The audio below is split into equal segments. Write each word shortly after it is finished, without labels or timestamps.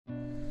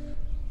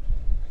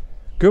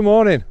Good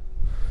morning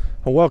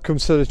and welcome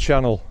to the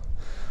channel.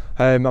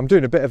 I'm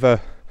doing a bit of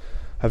a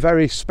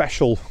very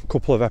special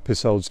couple of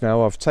episodes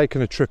now. I've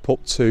taken a trip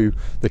up to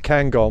the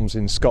Cairngorms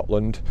in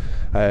Scotland.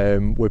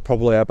 We're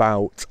probably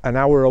about an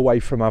hour away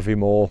from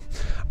Aviemore,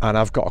 and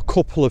I've got a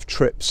couple of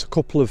trips, a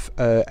couple of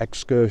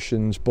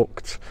excursions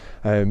booked.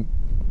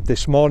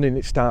 This morning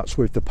it starts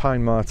with the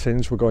pine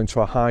martens. We're going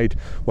to a hide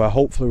where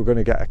hopefully we're going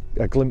to get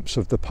a glimpse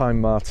of the pine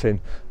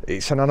marten.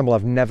 It's an animal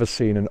I've never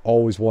seen and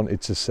always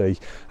wanted to see,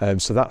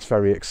 so that's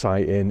very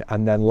exciting.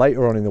 And then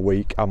later on in the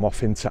week I'm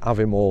off into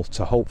Aviemore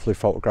to hopefully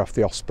photograph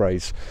the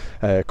ospreys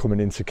coming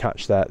in to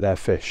catch their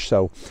fish.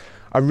 So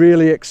a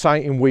really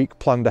exciting week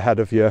planned ahead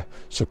of you,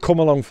 so come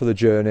along for the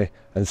journey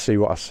and see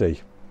what I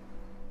see.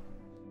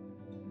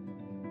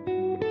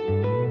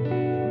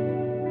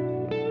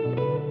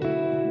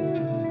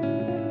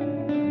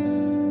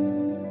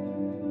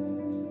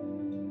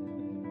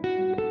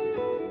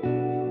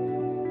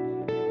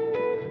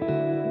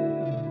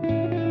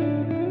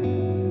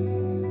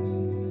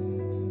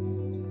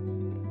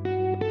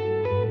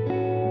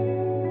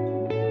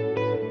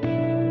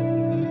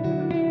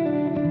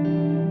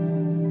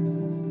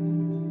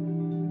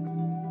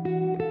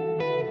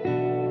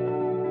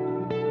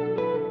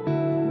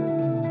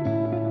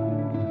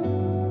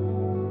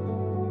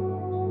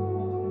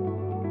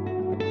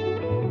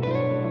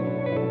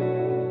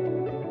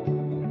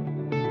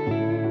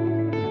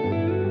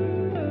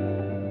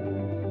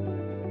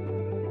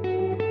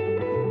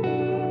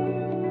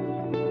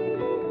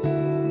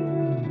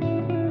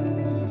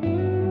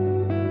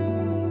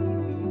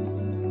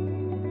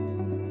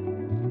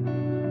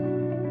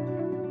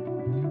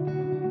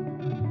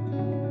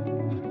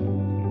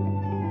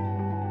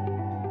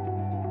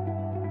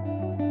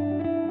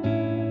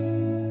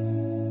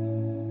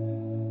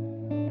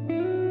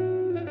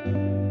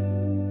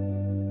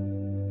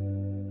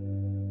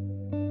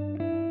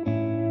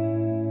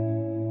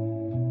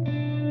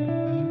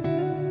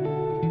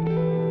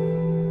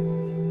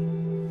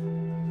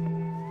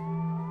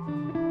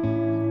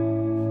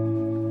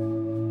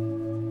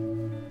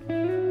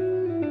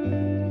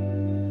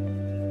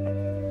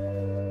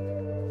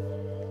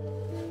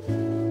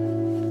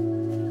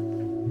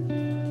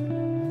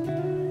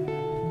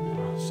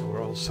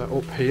 Set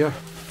up here,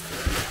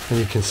 and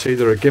you can see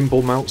there are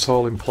gimbal mounts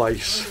all in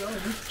place,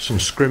 some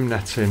scrim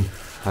netting,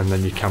 and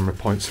then your camera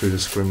points through the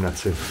scrim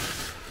netting.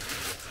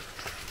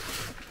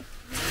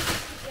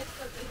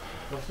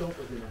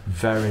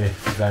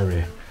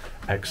 Very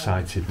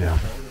excited now.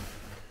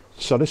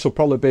 So this will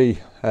probably be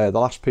the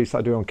last piece that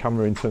I do on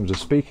camera in terms of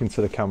speaking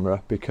to the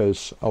camera,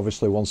 because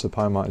obviously once the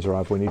pine martens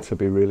arrive we need to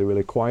be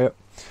really quiet.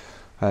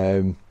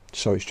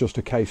 So it's just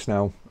a case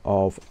now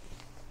of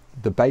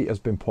the bait has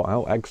been put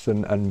out, eggs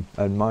and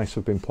mice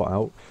have been put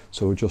out,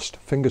 so we're just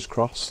fingers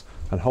crossed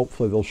and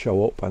hopefully they'll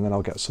show up, and then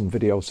I'll get some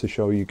videos to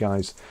show you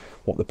guys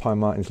what the pine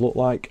martens look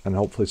like and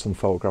hopefully some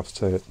photographs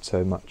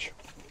to match.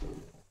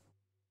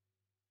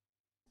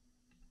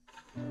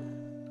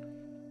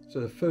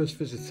 So the first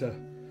visitor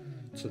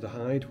to the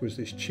hide was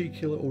this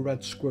cheeky little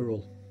red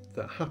squirrel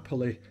that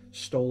happily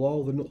stole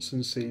all the nuts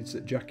and seeds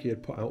that Jackie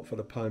had put out for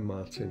the pine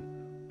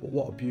marten. But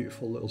what a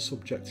beautiful little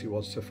subject he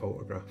was to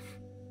photograph.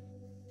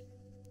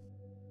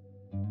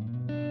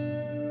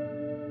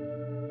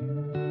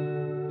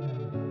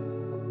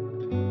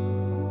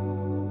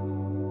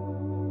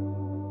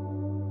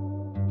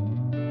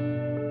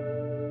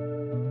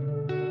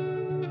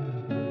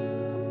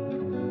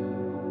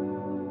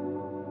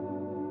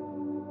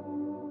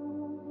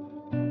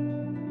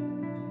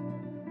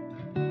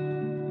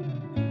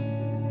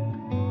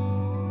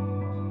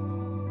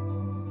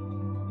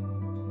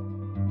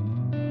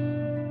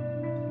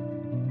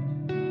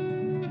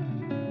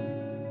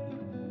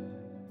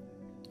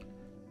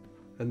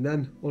 And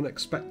then,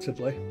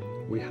 unexpectedly,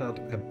 we had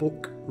a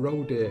buck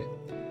roe deer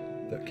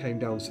that came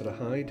down to the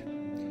hide.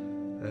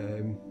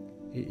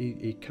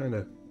 He kind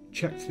of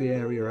checked the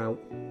area out,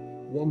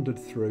 wandered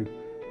through,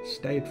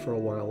 stayed for a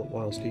while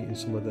whilst eating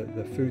some of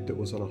the food that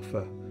was on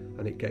offer,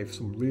 and it gave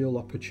some real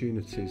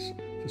opportunities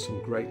for some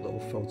great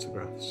little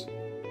photographs.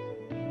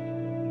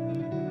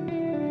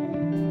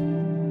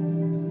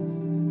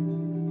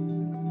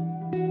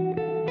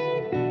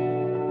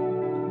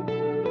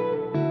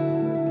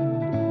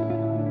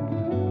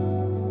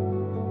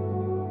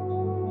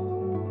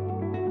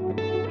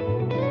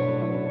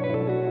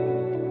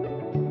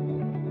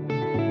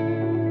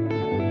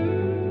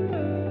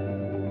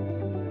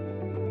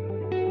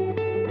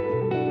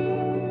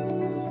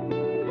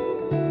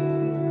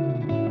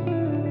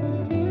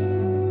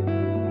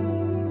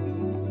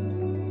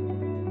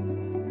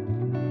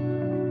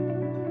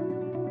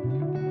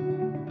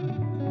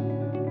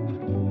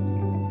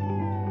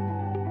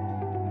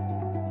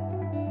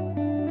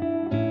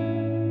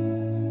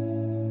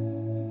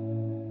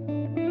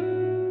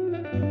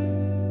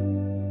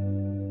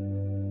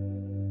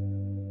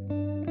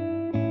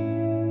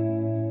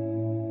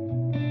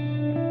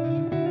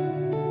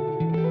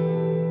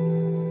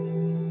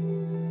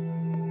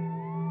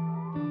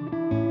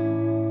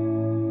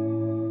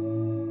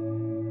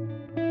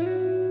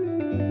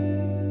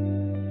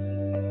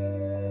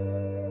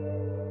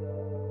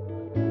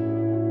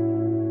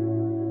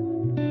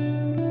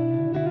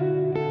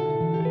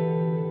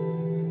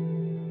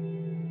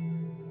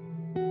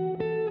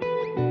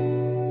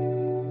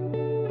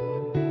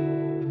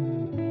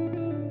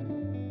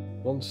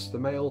 once the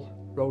male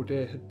roe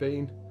deer had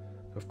been,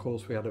 of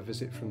course we had a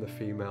visit from the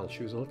female.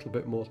 She was a little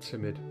bit more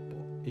timid,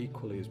 but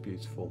equally as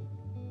beautiful.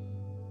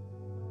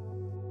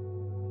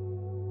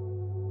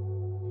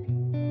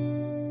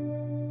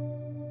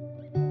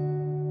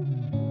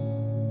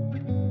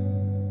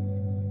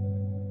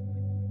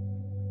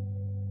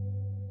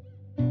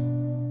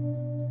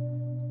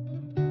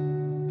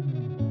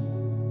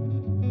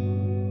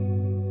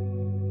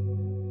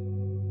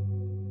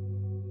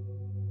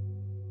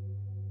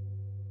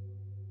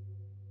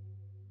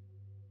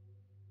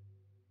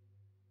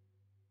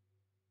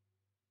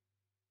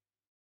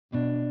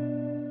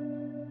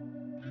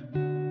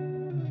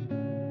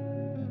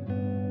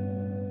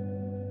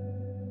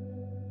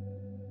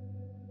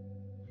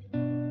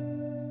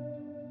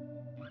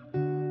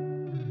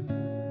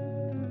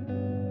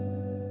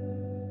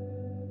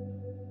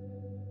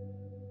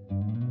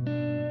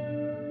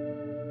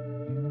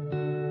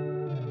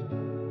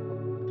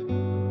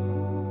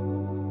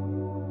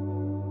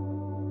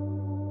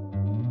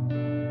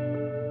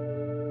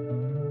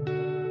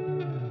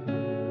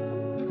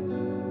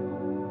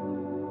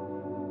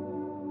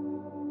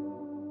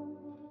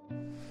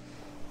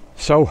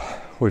 So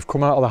we've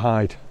come out of the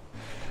hide.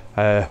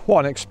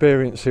 What an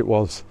experience it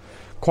was.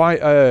 Quite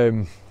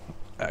a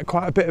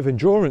bit of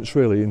endurance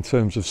really, in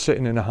terms of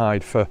sitting in a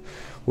hide for,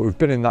 well, we've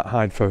been in that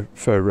hide for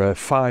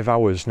 5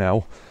 hours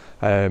now,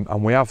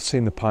 and we have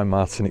seen the pine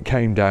marten. It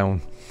came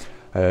down,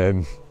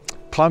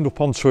 climbed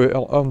up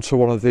onto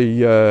one of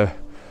the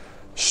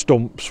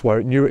stumps where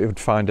it knew it would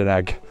find an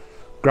egg,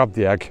 grabbed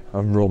the egg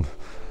and run.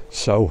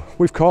 So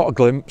we've caught a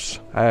glimpse.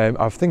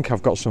 I think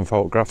I've got some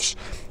photographs.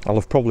 I'll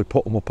have probably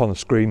put them up on the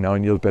screen now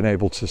and you'll have been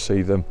able to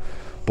see them.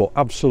 But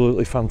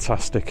absolutely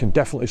fantastic, and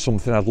definitely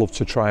something I'd love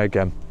to try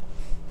again.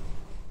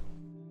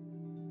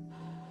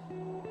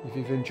 If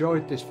you've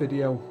enjoyed this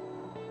video,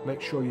 make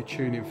sure you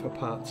tune in for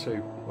part 2,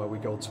 where we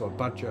go to a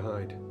badger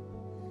hide.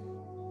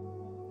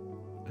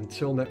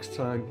 Until next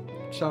time,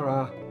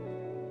 ta-ra!